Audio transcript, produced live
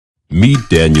Meet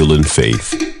Daniel and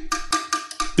Faith.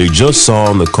 They just saw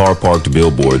on the car parked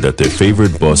billboard that their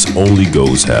favorite bus only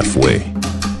goes halfway.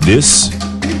 This?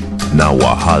 Na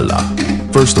wahala.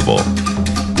 First of all,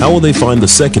 how will they find the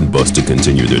second bus to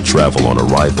continue their travel on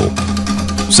arrival?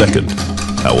 Second,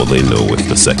 how will they know if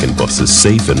the second bus is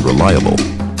safe and reliable?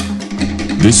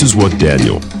 This is what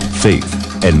Daniel,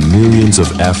 Faith, and millions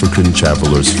of African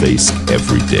travelers face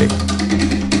every day.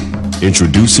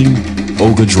 Introducing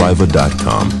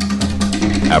OgaDriver.com,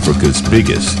 Africa's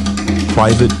biggest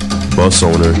private bus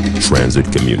owner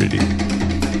transit community.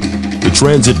 The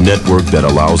transit network that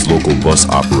allows local bus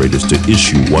operators to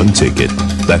issue one ticket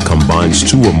that combines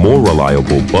two or more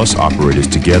reliable bus operators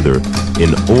together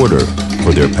in order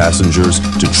for their passengers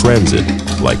to transit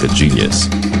like a genius.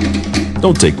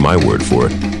 Don't take my word for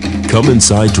it. Come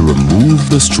inside to remove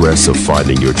the stress of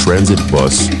finding your transit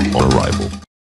bus on arrival.